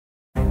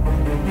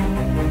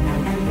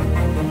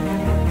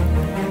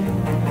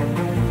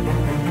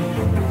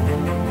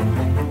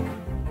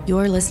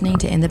You're listening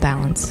to In the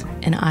Balance,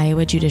 an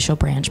Iowa Judicial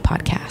Branch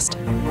podcast.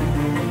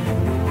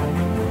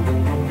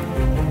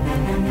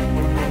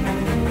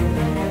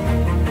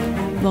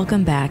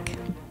 Welcome back.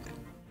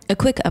 A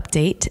quick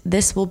update.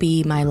 This will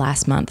be my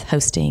last month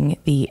hosting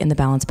the In the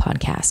Balance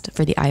podcast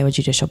for the Iowa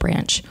Judicial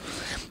Branch.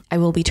 I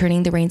will be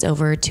turning the reins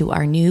over to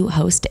our new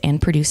host and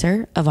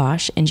producer,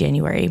 Avash, in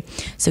January,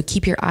 so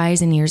keep your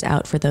eyes and ears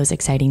out for those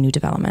exciting new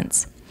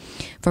developments.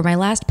 For my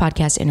last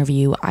podcast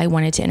interview, I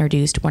wanted to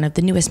introduce one of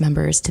the newest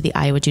members to the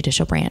Iowa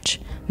Judicial Branch,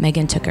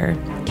 Megan Tooker,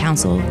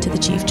 Counsel to the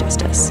Chief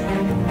Justice.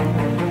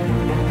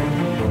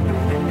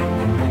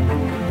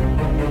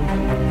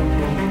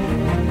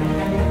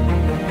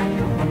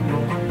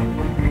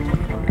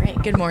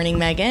 Good morning,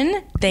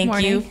 Megan.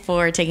 Thank you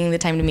for taking the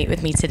time to meet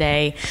with me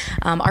today.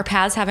 Our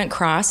paths haven't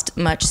crossed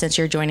much since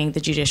you're joining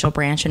the judicial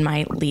branch and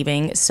my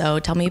leaving, so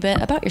tell me a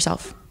bit about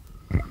yourself.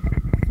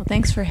 Well,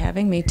 thanks for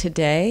having me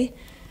today.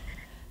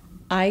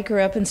 I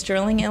grew up in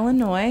Sterling,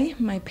 Illinois.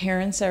 My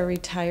parents are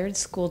retired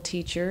school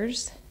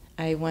teachers.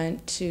 I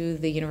went to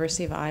the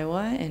University of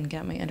Iowa and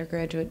got my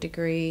undergraduate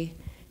degree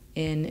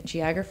in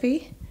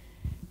geography,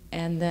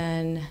 and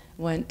then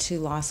went to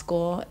law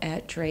school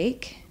at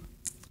Drake.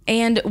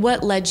 And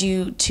what led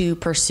you to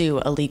pursue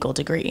a legal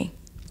degree?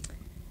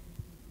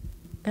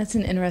 That's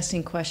an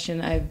interesting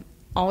question. I've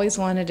always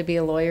wanted to be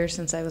a lawyer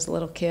since I was a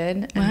little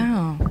kid.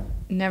 Wow. I'm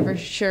never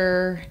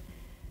sure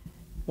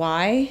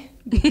why,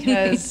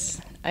 because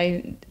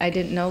I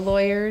didn't know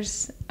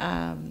lawyers.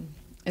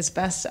 As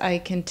best I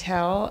can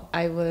tell,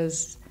 I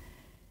was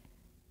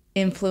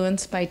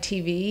influenced by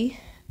TV.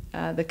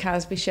 The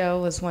Cosby Show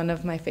was one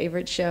of my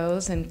favorite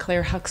shows, and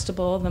Claire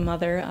Huxtable, the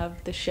mother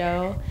of the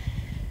show,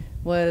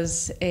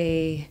 was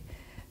a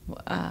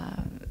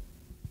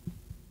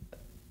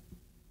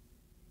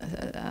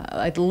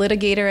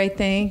litigator, I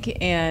think,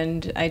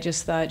 and I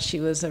just thought she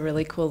was a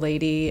really cool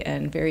lady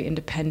and very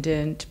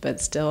independent,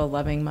 but still a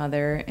loving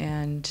mother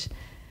and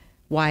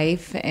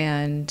wife,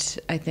 and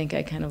I think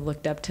I kind of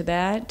looked up to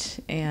that.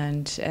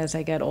 And as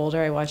I got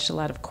older, I watched a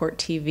lot of court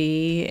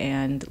TV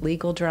and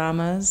legal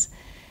dramas,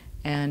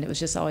 and it was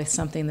just always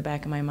something in the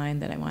back of my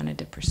mind that I wanted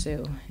to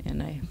pursue,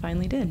 and I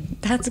finally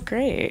did. That's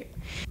great.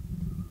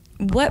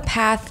 What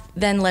path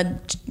then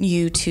led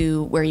you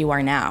to where you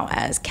are now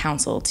as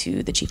counsel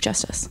to the Chief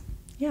Justice?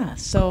 Yeah,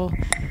 so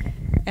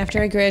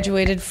after I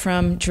graduated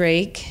from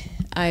Drake,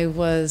 I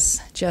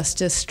was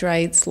Justice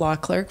Streit's law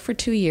clerk for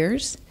 2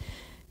 years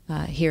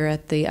here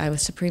at the Iowa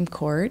Supreme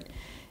Court.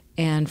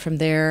 And from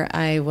there,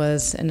 I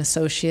was an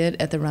associate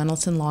at the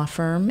Reynoldson Law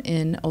Firm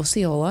in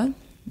Osceola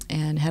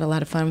and had a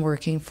lot of fun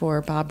working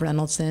for Bob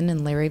Reynoldson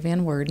and Larry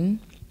Van Werden.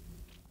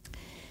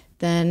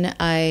 Then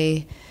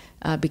I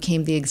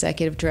became the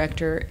executive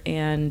director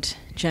and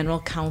general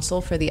counsel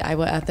for the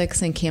Iowa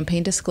Ethics and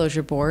Campaign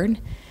Disclosure Board.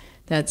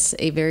 That's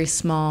a very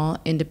small,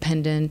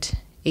 independent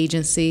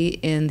agency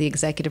in the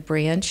executive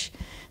branch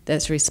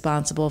that's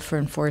responsible for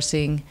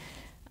enforcing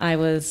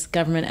Iowa's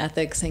government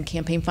ethics and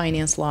campaign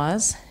finance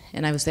laws,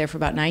 and I was there for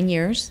about 9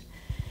 years.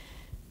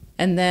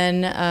 And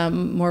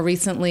then more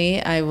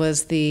recently, I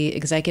was the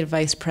executive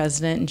vice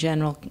president and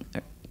general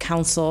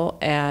counsel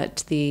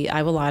at the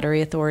Iowa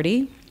Lottery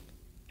Authority,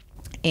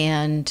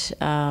 and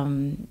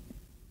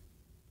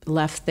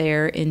left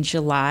there in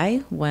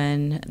July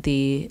when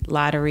the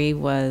lottery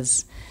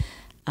was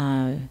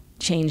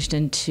changed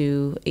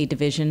into a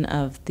division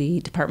of the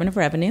Department of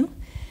Revenue.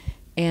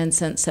 And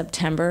since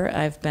September,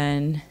 I've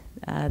been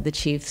the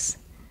chief's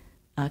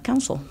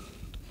counsel.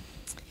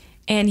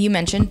 And you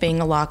mentioned being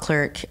a law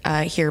clerk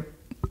here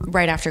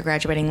right after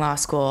graduating law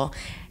school,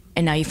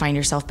 and now you find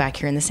yourself back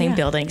here in the same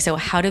building. So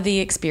how do the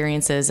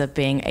experiences of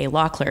being a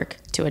law clerk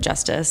to a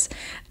justice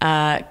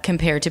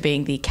compare to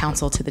being the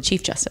counsel to the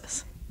Chief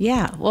Justice?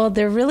 Yeah, well,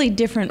 they're really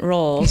different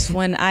roles.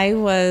 When I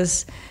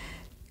was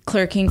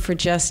clerking for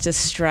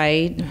Justice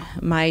Streit,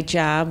 my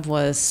job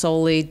was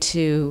solely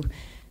to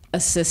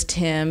assist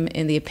him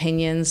in the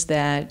opinions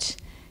that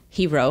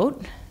he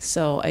wrote.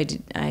 So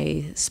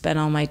I spent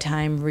all my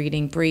time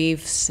reading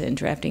briefs and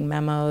drafting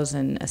memos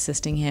and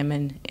assisting him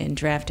in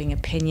drafting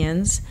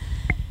opinions,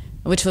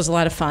 which was a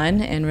lot of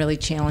fun and really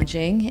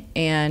challenging.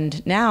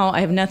 And now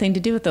I have nothing to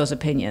do with those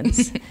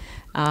opinions.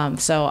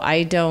 So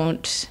I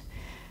don't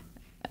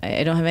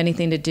have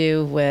anything to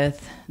do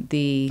with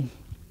the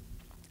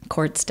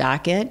court's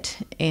docket.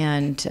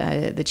 And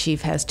the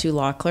chief has 2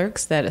 law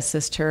clerks that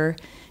assist her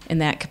in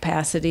that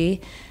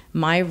capacity.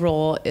 My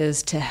role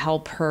is to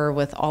help her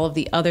with all of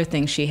the other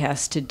things she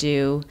has to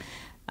do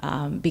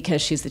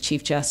because she's the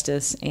Chief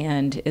Justice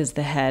and is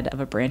the head of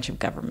a branch of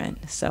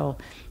government. So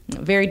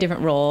very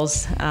different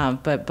roles,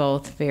 but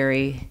both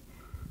very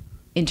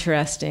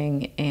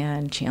interesting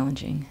and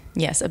challenging.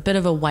 Yes, a bit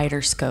of a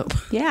wider scope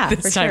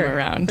this time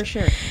around. For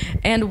sure.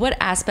 And what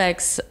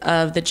aspects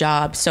of the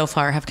job so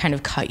far have kind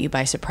of caught you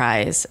by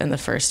surprise in the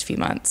first few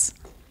months?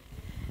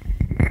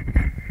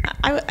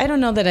 I don't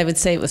know that I would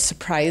say it was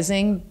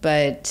surprising,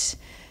 but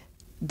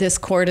this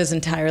court is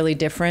entirely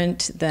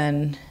different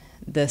than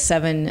the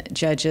 7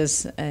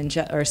 judges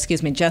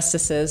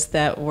justices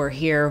that were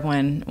here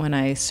when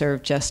I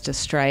served Justice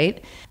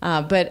Strite.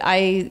 But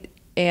I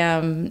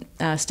am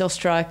still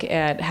struck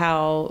at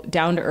how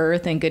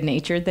down-to-earth and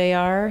good-natured they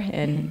are.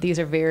 And these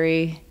are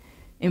very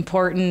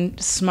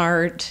important,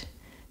 smart,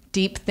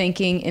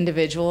 deep-thinking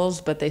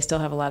individuals, but they still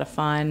have a lot of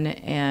fun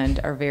and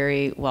are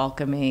very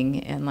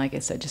welcoming. And like I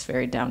said, just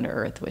very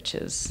down-to-earth, which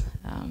is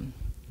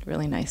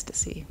really nice to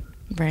see.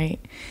 Right.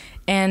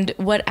 And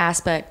what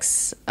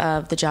aspects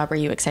of the job are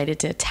you excited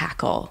to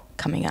tackle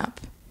coming up?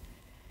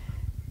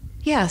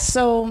 Yeah,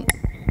 so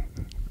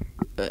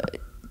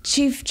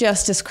Chief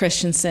Justice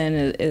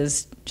Christensen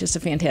is just a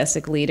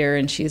fantastic leader,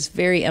 and she's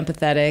very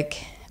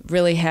empathetic,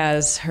 really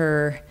has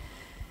her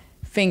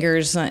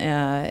fingers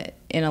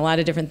in a lot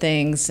of different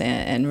things,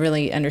 and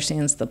really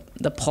understands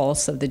the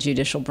pulse of the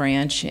judicial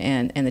branch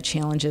and the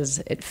challenges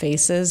it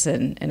faces.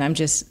 And I'm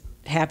just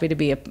happy to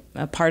be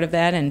a part of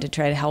that and to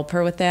try to help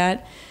her with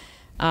that.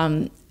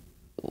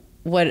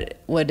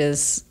 What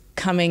is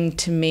coming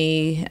to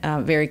me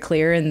very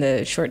clear in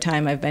the short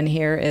time I've been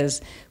here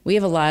is we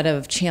have a lot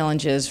of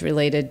challenges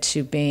related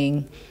to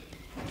being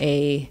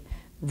a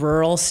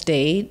rural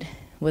state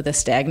with a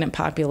stagnant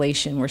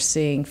population. We're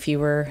seeing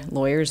fewer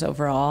lawyers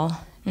overall,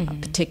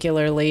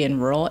 particularly in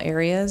rural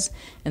areas,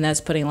 and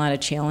that's putting a lot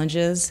of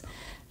challenges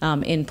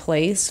in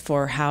place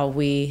for how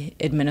we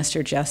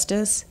administer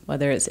justice,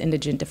 whether it's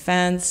indigent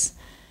defense,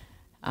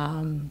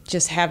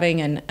 just having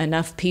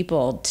enough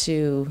people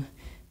to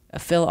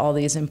fill all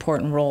these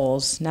important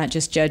roles, not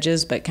just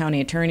judges, but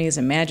county attorneys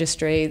and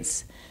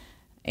magistrates,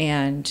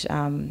 and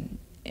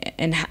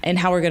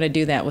how we're going to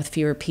do that with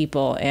fewer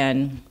people.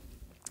 And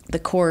the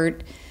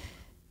court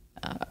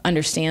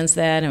understands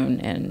that,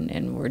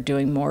 and we're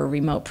doing more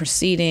remote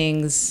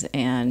proceedings,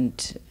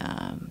 and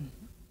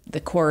the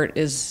court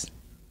is,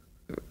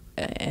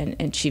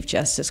 and Chief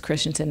Justice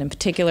Christensen in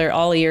particular,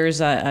 all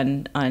ears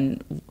on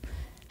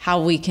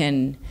how we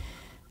can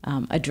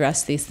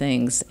address these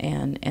things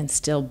and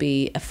still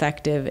be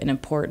effective and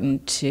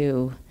important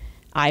to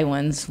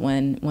Iowans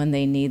when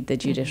they need the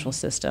judicial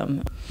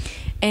system.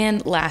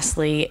 And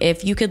lastly,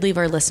 if you could leave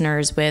our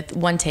listeners with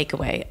one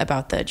takeaway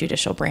about the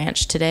judicial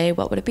branch today,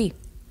 what would it be?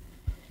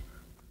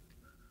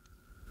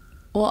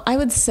 Well, I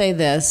would say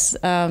this.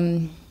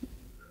 The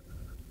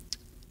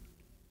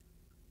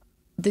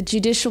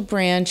judicial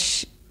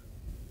branch,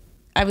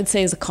 I would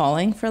say, is a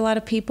calling for a lot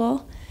of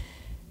people.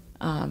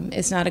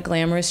 It's not a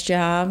glamorous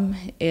job.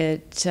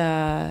 It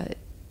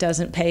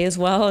doesn't pay as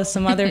well as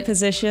some other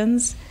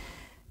positions.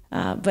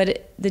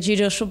 But the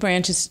judicial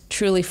branch is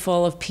truly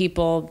full of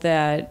people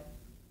that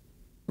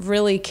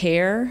really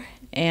care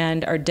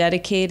and are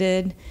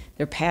dedicated.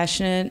 They're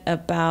passionate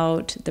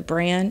about the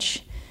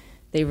branch.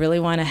 They really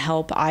want to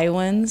help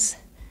Iowans.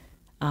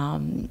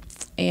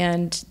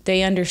 And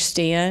they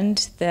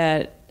understand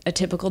that a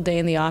typical day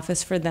in the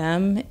office for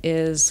them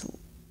is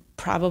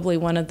probably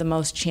one of the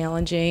most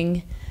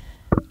challenging,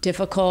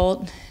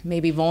 difficult,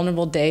 maybe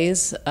vulnerable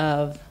days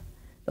of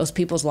those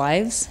people's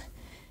lives.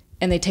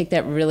 And they take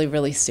that really,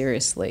 really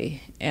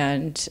seriously.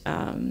 And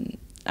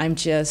I'm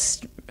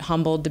just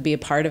humbled to be a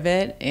part of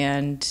it.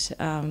 And,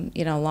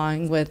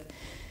 along with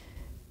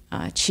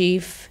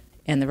Chief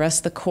and the rest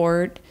of the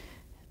court,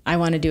 I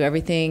want to do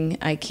everything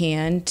I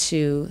can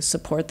to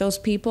support those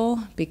people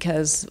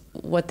because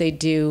what they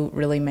do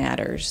really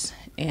matters.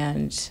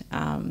 And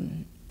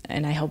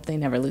I hope they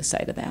never lose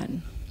sight of that.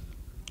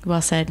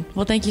 Well said.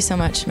 Well, thank you so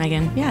much,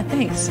 Megan. Yeah,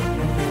 thanks.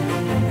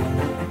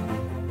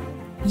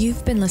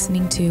 You've been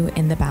listening to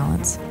In the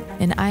Balance,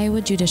 an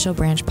Iowa Judicial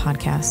Branch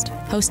podcast,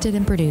 hosted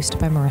and produced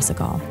by Marissa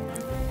Gaal.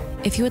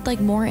 If you would like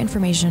more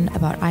information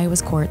about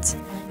Iowa's courts,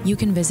 you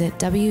can visit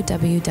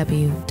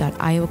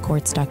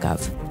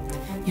www.iowacourts.gov.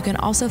 You can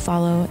also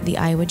follow the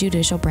Iowa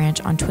Judicial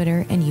Branch on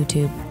Twitter and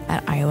YouTube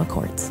at Iowa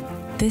Courts.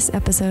 This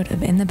episode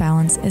of In the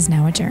Balance is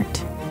now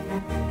adjourned.